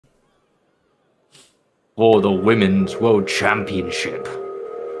for the Women's World Championship.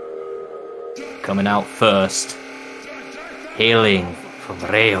 Coming out first, hailing from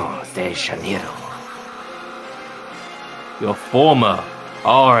Rio de Janeiro, your former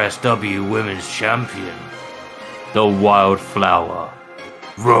RSW Women's Champion, the Wildflower,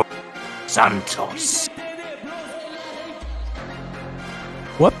 Rose Santos.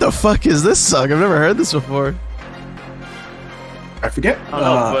 What the fuck is this song? I've never heard this before. I forget.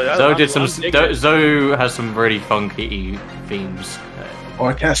 Zoe has some really funky themes.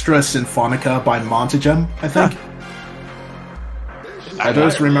 Orchestra Sinfonica by Montagem, I think. I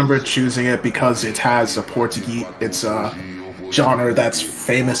just remember choosing it because it has a Portuguese. It's a genre that's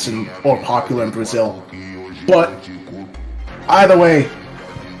famous or popular in Brazil. But either way,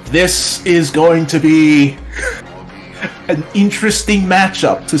 this is going to be an interesting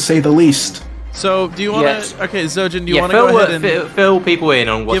matchup, to say the least. So, do you want to... Yes. Okay, Zojin, do you want to go ahead and... fill people in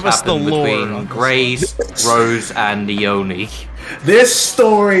on what's happened between on Grace, Rose, and Ione. This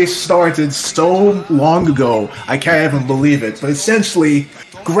story started so long ago, I can't even believe it. But essentially,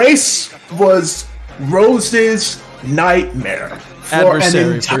 Grace was Rose's nightmare.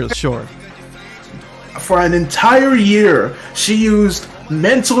 Adversary, for sure. For an entire year, she used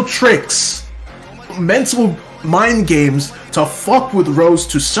mental tricks, mental mind games to fuck with Rose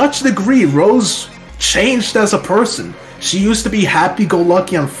to such a degree Rose changed as a person. She used to be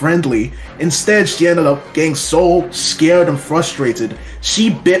happy-go-lucky and friendly. Instead, she ended up getting so scared and frustrated,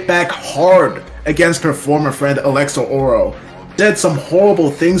 she bit back hard against her former friend Alexa Oro. Said some horrible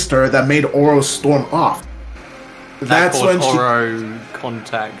things to her that made Oro storm off. That's when Oro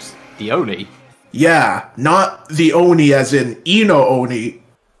contacts the Oni. Yeah, not the Oni as in Ino Oni.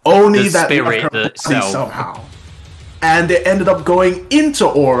 Oni the that spirit left her itself. somehow. And it ended up going into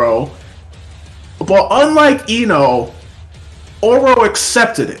Oro. But unlike Ino, Oro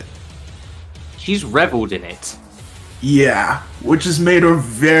accepted it. She's reveled in it. Yeah, which has made her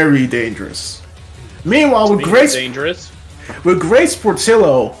very dangerous. Meanwhile, with Grace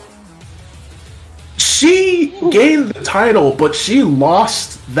Portillo, she gained the title, but she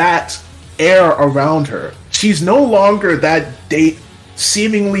lost that air around her. She's no longer that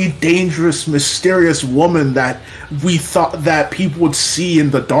seemingly dangerous, mysterious woman that we thought that people would see in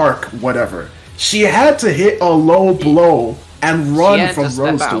the dark, whatever. She had to hit a low blow and run from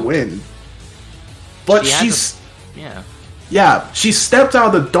Rose to win. But she stepped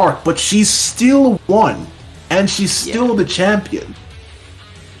out of the dark, but she's still won, and she's still the champion.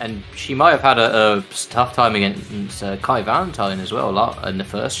 And she might have had a tough time against Kai Valentine as well a lot in the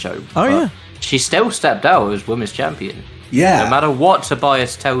first show. Oh yeah, she still stepped out as women's champion. Yeah, no matter what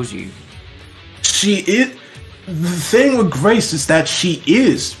Tobias tells you, she is. The thing with Grace is that she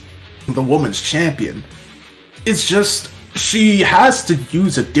is the woman's champion. It's just she has to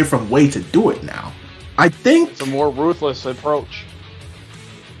use a different way to do it now. I think it's a more ruthless approach.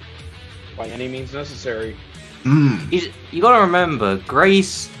 By any means necessary. You gotta remember,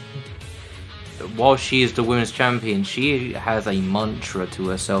 Grace, while she is the women's champion, she has a mantra to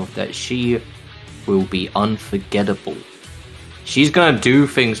herself that she will be unforgettable. She's gonna do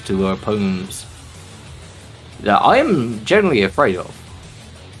things to her opponents that I am generally afraid of.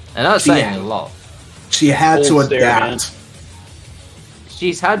 And that's saying a lot. She had to adapt.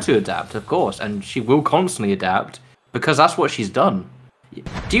 She's had to adapt, of course, and she will constantly adapt because that's what she's done.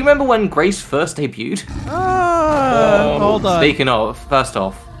 Do you remember when Grace first debuted? Hold on. Speaking of, first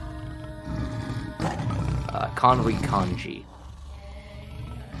off, can't read kanji.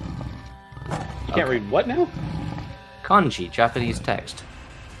 You can't read what now? Kanji, Japanese text.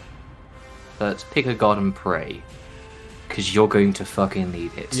 Let's pick a god and pray. Because you're going to fucking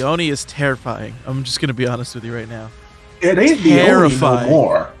need it. Yoni is terrifying. I'm just gonna be honest with you right now. It ain't terrifying no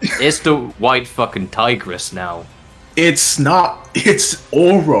more. It's the white fucking tigress now. It's not. It's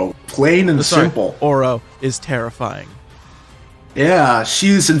Oro, plain and simple. Oro is terrifying. Yeah,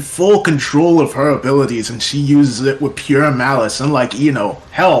 she's in full control of her abilities, and she uses it with pure malice. Unlike Ino,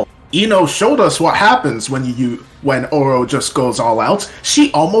 hell, Ino showed us what happens when Oro just goes all out.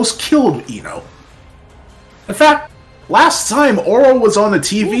 She almost killed Ino. In fact, last time Oro was on the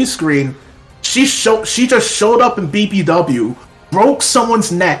TV screen, she just showed up in BBW, broke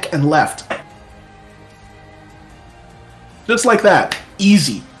someone's neck, and left. Just like that.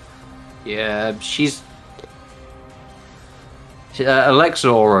 Easy. Yeah, Alexa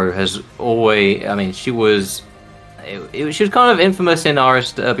Oro has always... I mean, she was kind of infamous in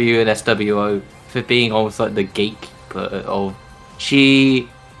RSW and SWO for being almost like the gatekeeper of... She...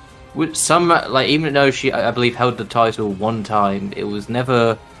 With some, like, even though she, I believe, held the title one time, it was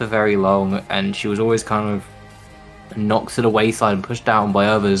never for very long, and she was always kind of knocked to the wayside and pushed down by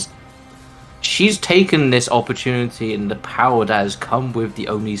others. she's taken this opportunity and the power that has come with the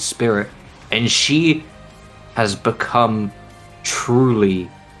Oni's spirit, and she has become truly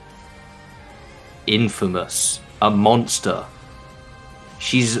infamous, a monster.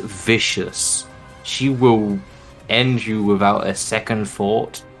 She's vicious. She will end you without a second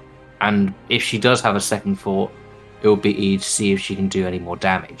thought, and if she does have a second thought, it'll be to see if she can do any more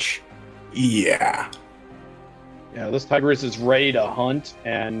damage. Yeah. Yeah, this tigress is ready to hunt,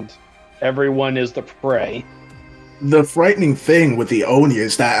 and everyone is the prey. The frightening thing with the Oni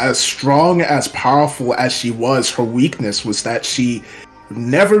is that as strong, as powerful as she was, her weakness was that she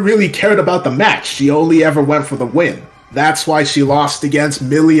never really cared about the match. She only ever went for the win. That's why she lost against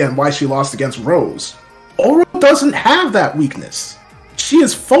Millie and why she lost against Rose. Oro doesn't have that weakness. She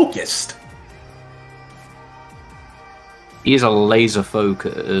is focused. He is a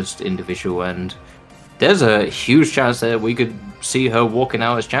laser-focused individual, and there's a huge chance that we could see her walking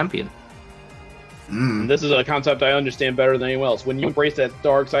out as champion. This is a concept I understand better than anyone else. When you embrace that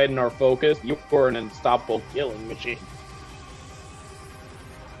dark side and are focused, you are an unstoppable killing machine.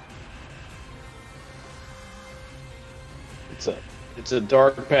 It's a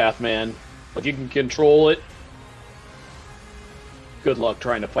dark path, man. If you can control it, good luck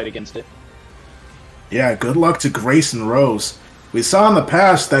trying to fight against it. Yeah, good luck to Grace and Rose. We saw in the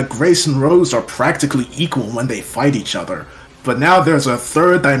past that Grace and Rose are practically equal when they fight each other. But now there's a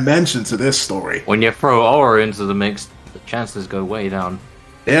third dimension to this story. When you throw Aura into the mix, the chances go way down.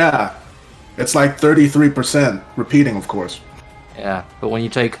 Yeah. It's like 33%. Repeating, of course. Yeah, but when you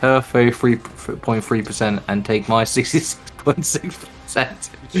take her 33.3% and take my 66.6%,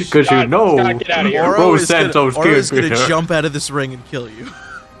 because you know Scott, get out of here. Rose Santos Oro is can't gonna be her. jump out of this ring and kill you.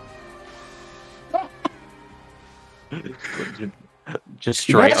 Just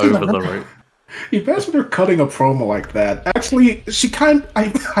straight over the rope. Imagine her cutting a promo like that. Actually, she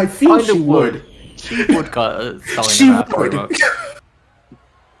I feel Kinda she would. She would cut She that would. promo.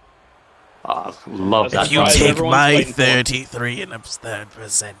 Oh, love that. If you That's guy. why take everyone's my waiting for it.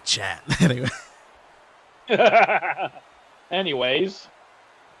 33% chat. Anyway. Anyways,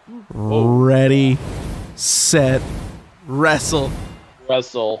 Ready, set, wrestle.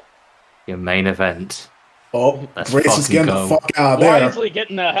 wrestle. Your main event. Oh, Let's Grace is fucking getting go. the fuck out of there. Wisely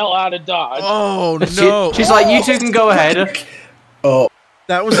getting the hell out of Dodge. Oh no! She's like, you two can go ahead. Oh,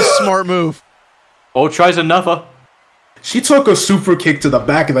 That was a smart move. Or tries another. she took a super kick to the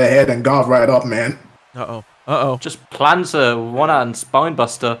back of the head and got right up, man. Uh-oh. Just plants a one-hand spine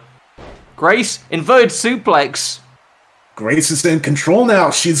buster. Grace, inverted suplex. Grace is in control now.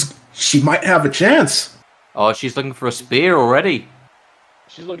 She might have a chance. Oh, she's looking for a spear already.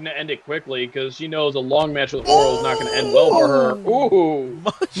 She's looking to end it quickly because she knows a long match with Oro is not going to end well for her. Ooh.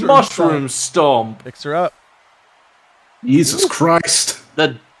 Mushroom stomp. Picks her up. Jesus Christ.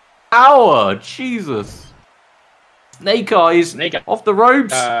 The hour. Jesus. Snake eyes. Snake eye- Off the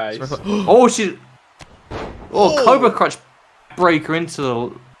ropes. Guys. Oh, she. Oh, Cobra Crutch breaker into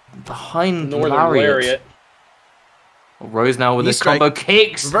the behind Northern lariat. Lariat. Rose now with Knee this strike. combo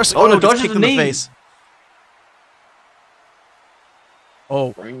kicks. Reverse. Oh, no, gets dodges kicked the in knee. face.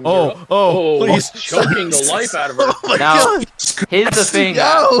 Bring her Oh, up. oh, please. Choking the life out of her. Oh my Now, god. here's the thing.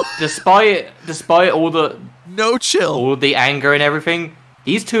 No. Despite all the anger and everything,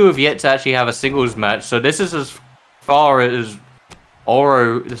 these two have yet to actually have a singles match. So this is as far as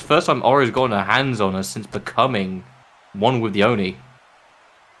Oro. This first time Oro's gotten her hands on her since becoming one with the Oni.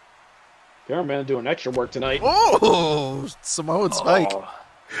 Cameraman doing extra work tonight. Oh, Samoan spike. Oh.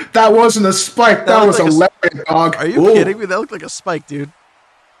 That wasn't a spike. That was looked a like lariat, dog. Are you Ooh. kidding me? That looked like a spike, dude.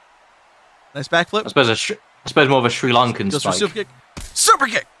 Nice backflip. I suppose more of a Sri Lankan Goes for spike. super kick. Super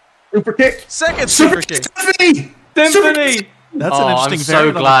kick. Super kick. Second Super super kick. Symphony. Symphony! That's Oh, an interesting I'm so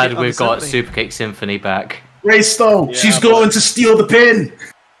variant on glad the we've got Symphony. Super Kick Symphony back. Grace, though. Yeah, She's but- going to steal the pin.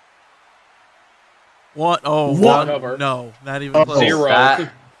 One. Oh, What? one. No, not even Oh. close. Zero.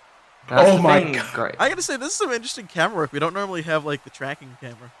 That's Oh the my thing. God. Great. I gotta say, this is some interesting camera work. We don't normally have like the tracking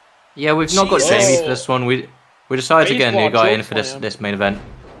camera. Yeah, we've not got Jesus. Jamie for this one. We decided to get a new Baseball guy in choke for this slam. this main event.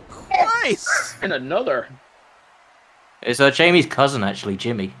 Nice. And another. It's Jamie's cousin, actually,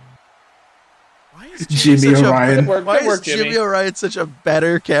 Jimmy. Why is Jimmy such Orion. Good work, Why good work, is Jimmy Jimmy. Orion such a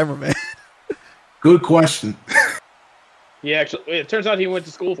better cameraman? Good question. He actually, it turns out he went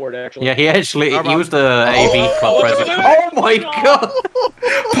to school for it, actually. Yeah, he How was the AV club president. Oh my god!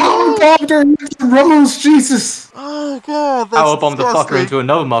 Power bombed her into Rose. Jesus. Oh god, that's Power bombed the fucker disgusting. into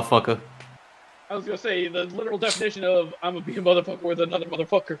another motherfucker. I was gonna say, the literal definition of I'm gonna be a motherfucker with another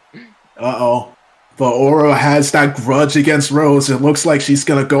motherfucker. Uh-oh. But Oro has that grudge against Rose. It looks like she's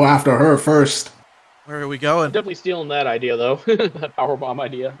gonna go after her first. Where are we I'm going? definitely stealing that idea, though. That powerbomb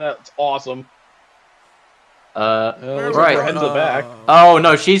idea. That's awesome. Where's Right. it Head to going? the back. Oh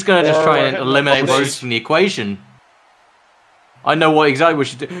no, she's gonna just Or try and heading eliminate up the Rose stage. from the equation. I know what exactly what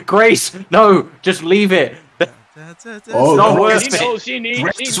she do. Grace, no, just leave it. Oh, not no, worth She it. knows she needs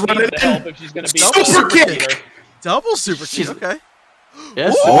Grace running the help if she's going to be Super kick! leader. Double super She's- kick. Okay.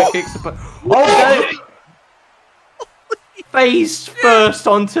 Yes, Oh! super kicks. Oh, face first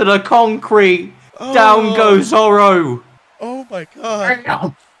onto the concrete. Down goes Zoro. Oh my god.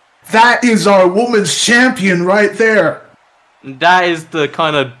 Damn. That is our woman's champion right there. That is the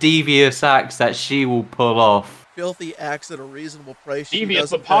kind of devious acts that she will pull off. Filthy acts at a reasonable price. She Devious,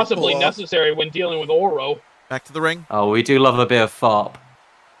 doesn't but possibly pull off. necessary when dealing with Oro. Back to the ring. Oh, we do love a bit of FARP.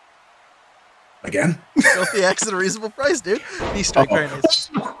 Again? Filthy acts at a reasonable price, dude. Knee strike, very nice.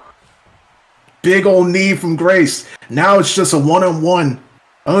 Big old knee from Grace. Now it's just a one-on-one.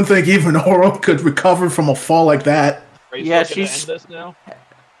 I don't think even Oro could recover from a fall like that. Are you Yeah, still gonna she's- end this now?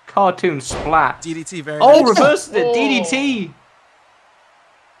 Cartoon splat. DDT, very Oh, nice. reversed it. Oh. DDT.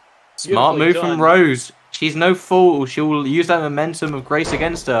 Smart move Beautifully from done. Rose. She's no fool. She'll use that momentum of Grace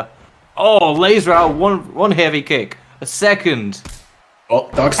against her. Oh, laser out. One heavy kick. A second. Oh,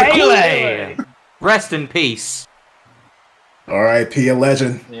 Doc's the Pele! Rest in peace. R.I.P. a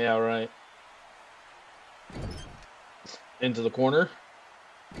legend. Yeah, right. Into the corner.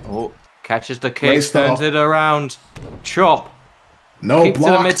 Oh, catches the kick, Grace turns though. it around. Chop. No Kick to the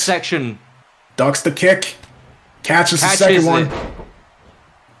block. midsection. Ducks the kick. Catches the Catches second it. one.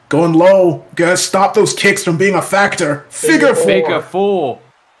 Going low. Gotta stop those kicks from being a factor. Figure four. Figure four.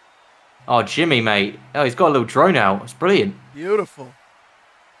 Oh, Jimmy, mate. Oh, he's got a little drone out. It's brilliant. Beautiful.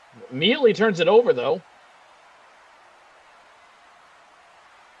 Immediately turns it over, though.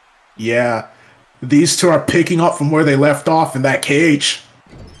 Yeah. These two are picking up from where they left off in that cage.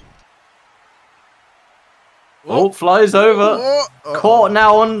 Oh, flies over. Oh, Caught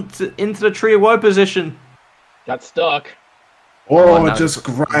now into the tree of woe position. Got stuck. Oh, no, just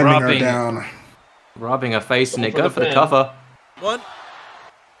grinding her rubbing. down. Rubbing her face in Going it. for Go the for the pin. cover. One.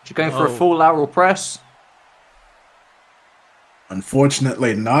 She's going for a Oh. full lateral press.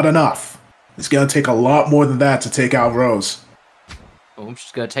 Unfortunately, not enough. It's gonna take a lot more than that to take out Rose. Oh,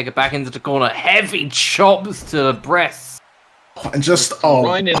 she's going to take it back into the corner. Heavy chops to the breast. And just,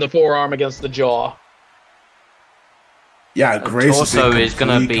 Grinding the forearm against the jaw. yeah, The Grace torso in is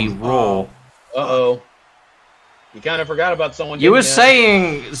going to be complete- raw. Uh-oh. You kind of forgot about someone. You were didn't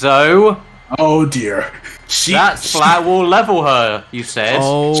saying, Zoe, Oh dear. that splat will level her, you said.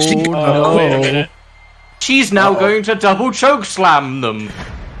 Oh, Oh, wait a no. minute. She's now Uh-oh. going to double choke slam them.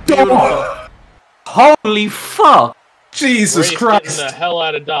 Oh, Holy fuck. Jesus Grace Christ. getting the hell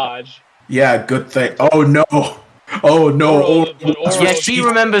out of Dodge. Yeah, good thing. Oh no. Oh no. Oro- Oh, but Oro- Yeah, she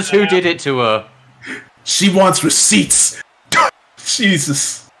remembers who did it to her. she wants receipts.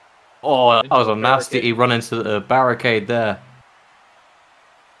 Jesus. Oh, that was a Into the nasty barricade. run into the barricade there.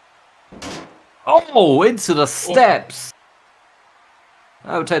 Oh, into the steps.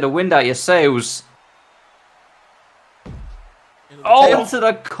 That would take the wind out your sails. Into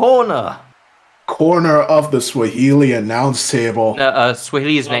the corner. Corner of the Swahili announce table.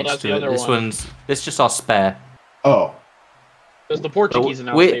 Swahili's Oh, next that's to the it. other This one. one's. This just our spare. Oh. There's the Portuguese Oh,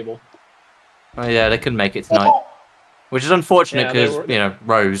 announce wait. table. Oh yeah, they couldn't make it tonight. Which is unfortunate Yeah, they because, were-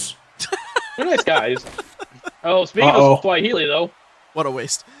 Rose. They're nice guys. Oh, speaking Uh-oh. of Swahili, though. What a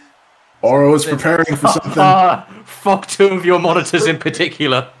waste. Oro is preparing for something. Fuck two of your monitors in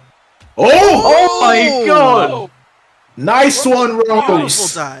particular. Oh! Oh my god! Nice one, Beautiful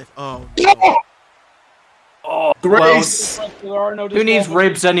Rose. dive. Oh, no. Oh, Grace. There are no well, who needs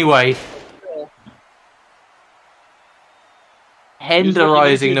ribs anyway?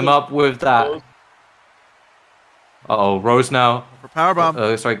 Henderizing them up with that. Uh-oh, Rose now. For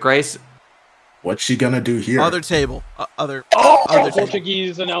powerbomb. Sorry, Grace. What's she gonna do here? Other table. Other Oh! table.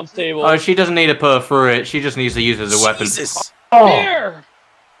 Portuguese announce table. Oh, she doesn't need to put her through it. She just needs to use it as a weapon. Jesus. Oh, There!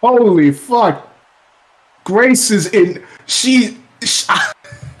 holy fuck. Grace is in.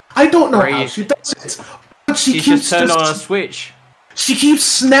 I don't know how Grace. she does it. But she She's keeps just turned on a switch. she keeps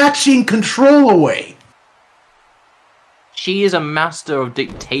snatching control away. She is a master of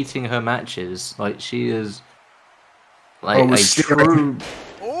dictating her matches. Like, she is... Like, Oh, a staring. true...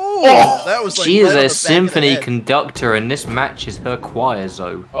 Oh, that was like She right is on the a back of the symphony head. conductor, and this match is her choir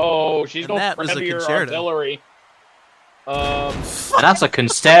zone. Oh, she's And going that for was a heavier concerto. artillery. And that's a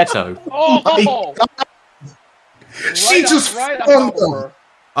concerto. Oh! She just right on flung top of them. her.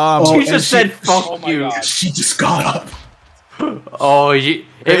 Oh, She and just she- said, fuck Oh my you. God. She just got up. Oh, if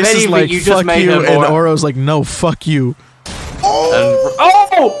Grace is anything, like, you fuck just made you, her more... and Oro's like, no, fuck you.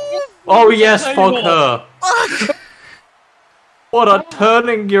 Oh! Oh yes, fuck her. What a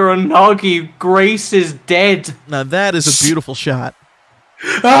turning Uranagi. Grace is dead. Now that is a beautiful shot.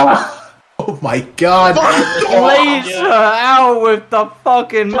 Ah! Oh my god. Lays her out with the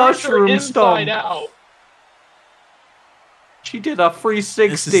fucking mushroom inside stomp. out. She did a 360.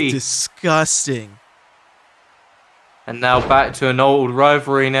 This is disgusting. And now back to an old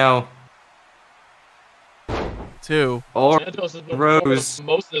rivalry now. 2. Or Santos has been Rose.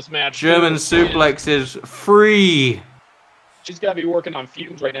 most of this match. German suplexes free. She's got to be working on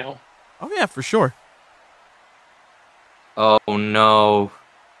fumes right now. Oh yeah, for sure. Oh no.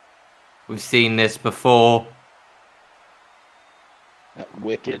 We've seen this before. That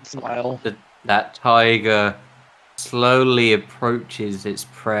wicked smile. That tiger slowly approaches its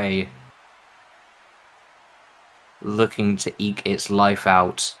prey, looking to eke its life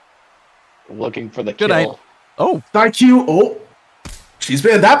out. Looking for the Good kill. night. Oh, Thank you. Oh, she's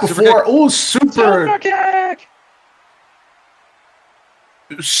been that Super before. kick. Oh, super. kick!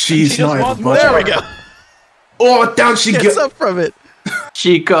 She's She not just even wants there we budging. go. Oh, down she Gets gets. up from it.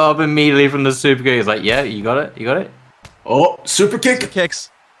 She got up immediately from the super kick. He's like, yeah, you got it, you got it. Oh, super kick. Kicks.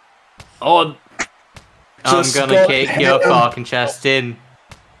 Oh, I'm Just gonna go kick ahead. your fucking chest in.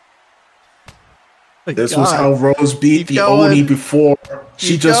 My This God. was how Rose beat Keep the going. Oni before. She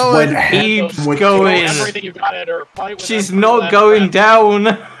Keep just going. went ham Keeps with going. kicks. Everything you got at her. Fight with She's them for not that going rep.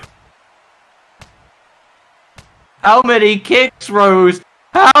 down. How many kicks, Rose?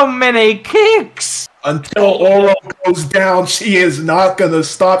 How many kicks? Until Oro goes down, she is not gonna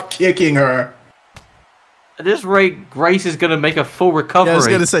stop kicking her. At this rate, Grace is gonna make a full recovery. Yeah, I was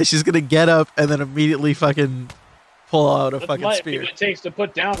gonna say she's gonna get up and then immediately fucking pull out a That fucking might be spear. what it takes to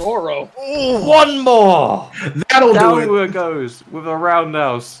put down Oro. One more. That'll do it. Downward goes with a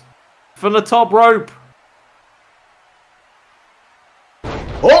roundhouse from the top rope.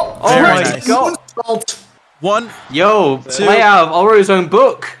 Oh, Oh Very my nice. god! Salt. 1. Yo, Two. play out of Oro's own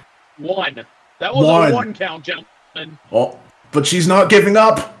book. One. That was One. a one count, gentlemen. Oh, but she's not giving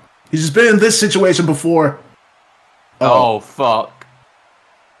up. She's been in this situation before. Oh fuck.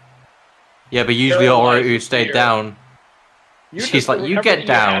 Yeah, but usually Oro Paralyzed who with stayed fear. down. You She's just like, threw you everything get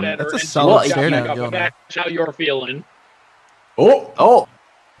had down. at her That's a and solid she got stare back down up, going and that's how you're feeling. Oh, Oh,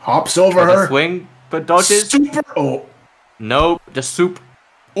 hops over the her. swing, but dodges. Super. Oh, Nope, the soup.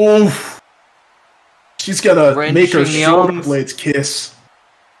 oof. She's gonna make her Wrenching the shoulder arms. blades kiss.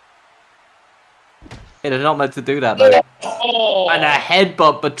 Hey, they're not meant to do that though. Oh, And a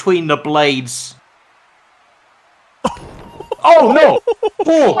headbutt between the blades. Oh no!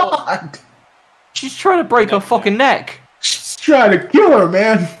 Oh, God. she's trying to break her fucking neck. She's trying to kill her,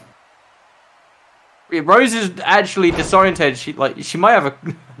 man. Yeah, Rose is actually disoriented. She might have a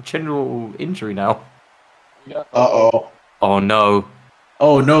general injury now. Uh-oh. Oh no!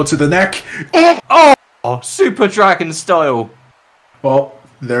 Oh no, to the neck. Oh, Super Dragon style. Well,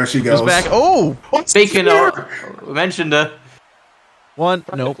 there she goes. Goes back. Oh! Speaking of, we mentioned her. 1.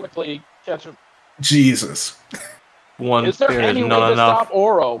 trying to Nope. quickly catch him. Jesus. One Is there spear is any way not to enough. stop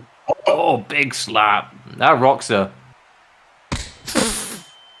Oro? Oh, big slap. That rocks her.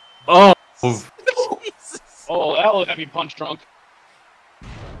 Oh, Oh, that was heavy punch drunk.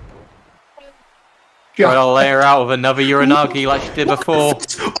 try to lay her out with another Uranagi like she did before.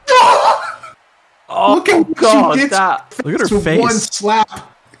 Oh, Look at what God, she gets that. Look at her with one face.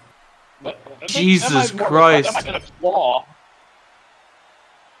 slap. But that Jesus might work. Christ. That might have been a claw.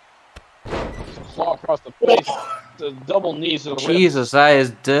 Claw across the face. The double knees to the ribs. Jesus, that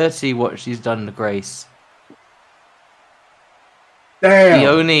is dirty what she's done to Grace. Damn. The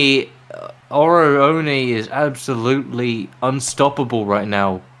Oni, Oro Oni is absolutely unstoppable right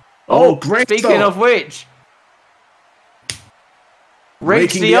now. Oh, great. Speaking of which,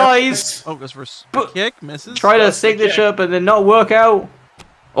 rakes Raking the eyes. Oh, goes for a But- kick. Misses. Try to That's the signature, but then not work out.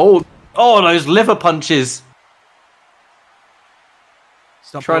 Oh, those liver punches.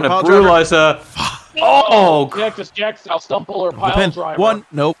 Stump Trying to over, pile driver. brutalize her. Oh, Cactus Jack style stumble or The pile pin. driver. 1.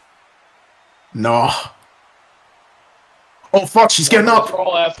 Nope. No. Oh, fuck, she's getting up. We're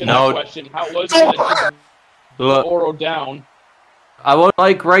all asking No. that question. How was it that you look, Oro down? I won't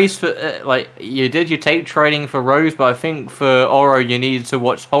like Grace for you did your tape training for Rose, but I think for Oro you needed to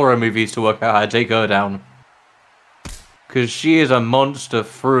watch horror movies to work out how to take her down. Because she is a monster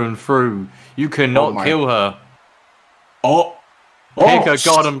through and through. You cannot my- kill her. Oh. Pick Oh, a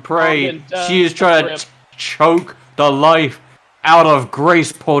god and pray. and down She is trying rip. to choke the life out of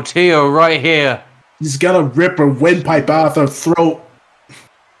Grace Portillo right here. he's gonna rip her windpipe out of her throat.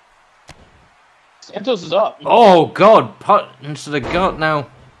 Santos is up. Oh god, put into the gut now.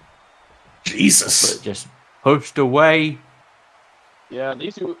 Jesus. But just pushed away. Yeah,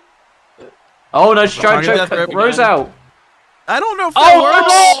 these two. Oh no, she's trying Target to death choke grip Rose again. out. I don't know if that works.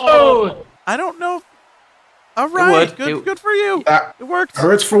 Oh! I don't know. All right, good for you. That It worked.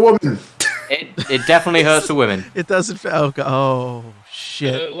 hurts for women. It definitely hurts the women. It doesn't. Oh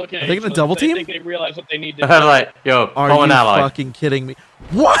shit. Looking Are at they each gonna other, double team? I think they realize what they need to do. Like, yo, Are call you an ally. fucking kidding me?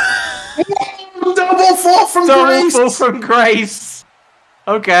 What? Double fall from Double Grace. fall from Grace.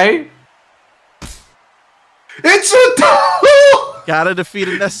 Okay. It's a double. Gotta defeat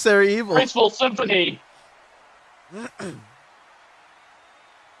a necessary evil. Graceful Symphony.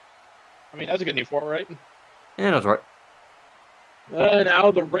 I mean, that's a good name for it, right? Yeah, that's right.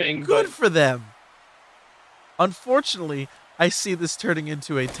 Now the ring. Good but for them. Unfortunately, I see this turning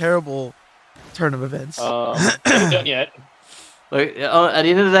into a terrible turn of events. not done yet. Like, at the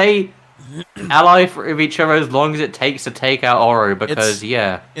end of the day, ally with each other as long as it takes to take out Oro, because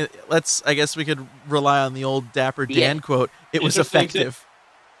I guess we could rely on the old Dapper Dan quote. It was Interesting effective.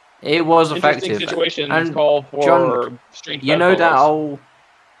 it was Interesting effective. situations And call for John, strange you know that bedfellows.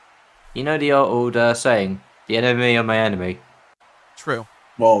 the old saying, "The enemy of my enemy." True.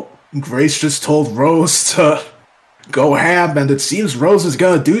 Well, Grace just told Rose to go ham, and it seems Rose is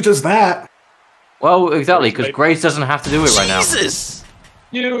gonna do just that. Well, exactly, because Grace doesn't have to do it right now. Jesus!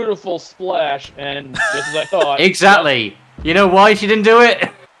 Beautiful splash, and just as I thought. Exactly. You know why she didn't do it?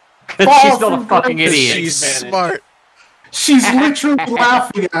 Because Far she's not a from fucking Grace. idiot. She's Advantage. smart. She's literally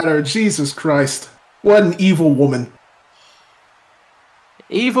laughing at her. Jesus Christ. What an evil woman.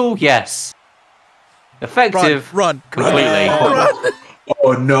 Evil, yes. Effective, Run. completely. Run.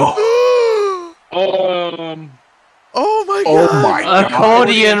 Oh no. Oh my Oh god. my god.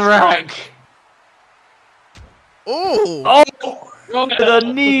 Accordion rack. Oh. Oh, the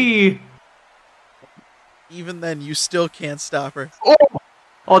knee. Even then, you still can't stop her.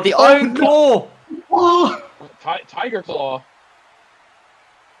 Oh, the iron claw. Oh, Tiger Claw.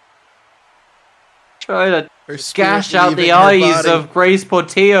 Try to Her spirit gash out leaving the her eyes body. of Grace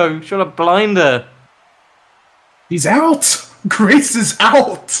Portillo. Try to blind her. he's out. Grace is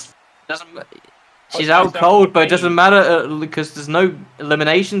out. Doesn't. She's out cold, but it doesn't matter because there's no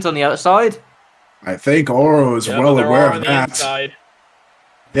eliminations on the outside. I think Oro is well there aware are of on the that. inside.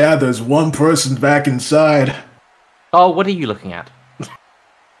 Yeah, there's one person back inside. Oh, what are you looking at?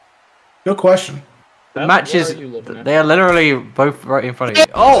 Good question. The What matches, are you looking at? they are literally both right in front of you.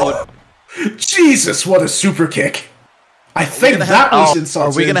 Oh, Jesus, what a super kick. I think gonna that have- was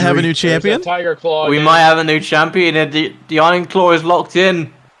insult. Are we going to have a new There's champion? that Tiger Claw. we again. might have a new champion, and the Iron Claw is locked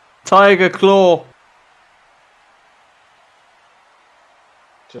in. Tiger Claw.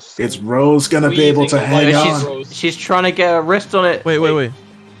 Just Is Rose gonna be able to squeezing the hang life Yeah, out of on? Rose. she's trying to get a wrist on it. Wait.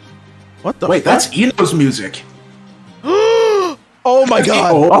 What the Wait, fuck? that's Ino's music. Oh my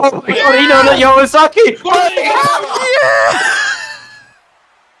god. Oh, Oh my god, he knows that Yawasaki!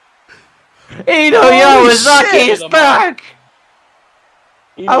 Ino Yawasaki shit! is back!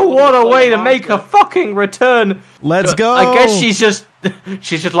 Oh, what a way to make a fucking return! Let's go. I guess she's just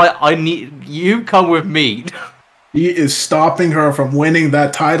like, I need you come with me. he is stopping her from winning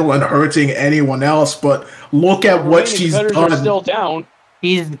that title and hurting anyone else, but look at what Remaining she's competitors are done. still down.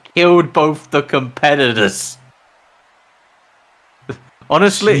 He's killed both the competitors.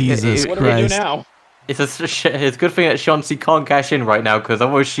 Honestly, Jesus What do we do Christ. now? it's a good thing that Chauncey can't cash in right now, because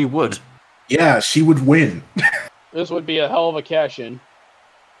otherwise she would. Yeah, she would win. This would be a hell of a cash in.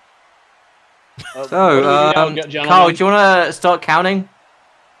 So, gentlemen? Carl, do you want to start counting?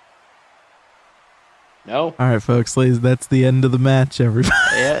 No. All right, folks, ladies, that's the end of the match, everybody.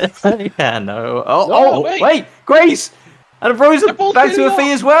 Yeah, yeah, no. No, Oh, wait. wait, Grace! And Rose They're both back to her getting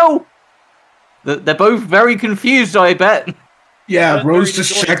feet as well! They're both very confused, I bet. Yeah, That's Rose very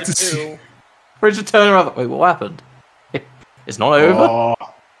just joint checked to to see. do. Rose just turned around. Wait, what happened? It's not over? Oh,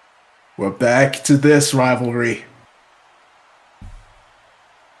 we're back to this rivalry.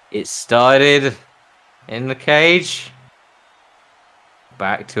 It started in the cage.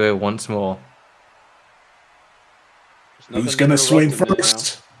 Back to it once more. There's Who's nothing gonna swing interrupting it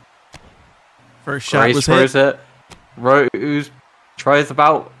first? First shot Grace was throws hit. it. Rose tries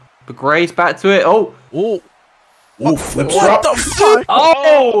about, but Grace back to it. Oh! Oh, Ooh, flips what up. the fuck?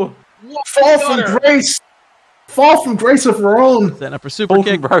 Oh! Fall from Grace. Fall from Grace of her own. Setting up her super Both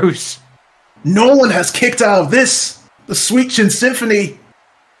kick. Rose. No one has kicked out of this. The Sweet Chin Symphony.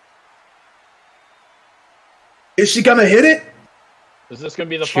 Is she gonna hit it? Is this going to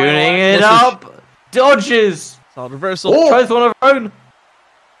be the final Tuning act? it up. Dodges. Solid reversal. Oh. Tries one of her own.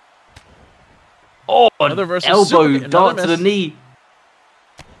 Oh, Another versus elbow super kick, dart another to the miss. knee.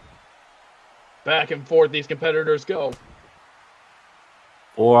 Back and forth these competitors go.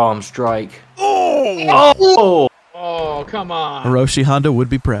 Forearm strike. Oh! Oh! Oh, come on. Hiroshi Honda would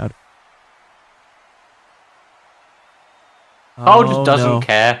be proud. Paul just doesn't no.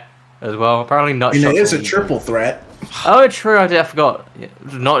 care as well. Apparently not. And it is a Shotgun triple threat. Oh, true. I forgot.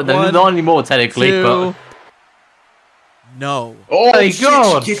 Not One, not anymore technically, Two. but No. Oh, my shit,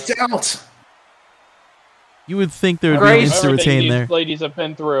 God. she kicked out. You would think there would be an Grace- instant Everything retain these there. ladies have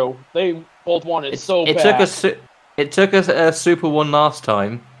been through. They both wanted so it bad. took us a Super One last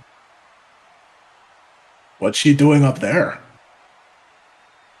time. What's she doing up there?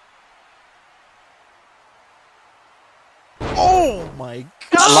 Oh my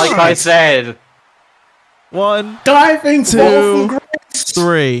god! Like I said, 1, Diving Two. ball from Grace.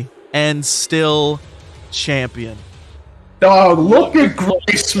 3, and still champion. Dog, look at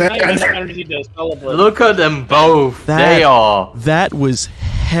Grace, Not even man. energy to celebrate. look at them both. That- They are. That was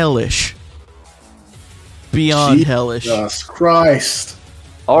hellish. Beyond hellish. Jesus Christ.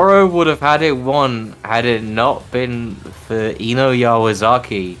 Oro would have had it won had it not been for Ino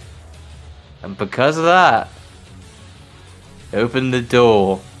Yawazaki. And because of that, open the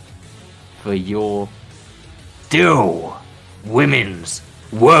door for your still Women's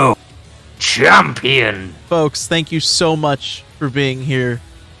World Champion. Folks, thank you so much for being here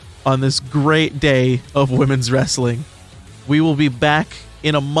on this great day of women's wrestling. We will be back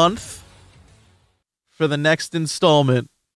in a month for the next installment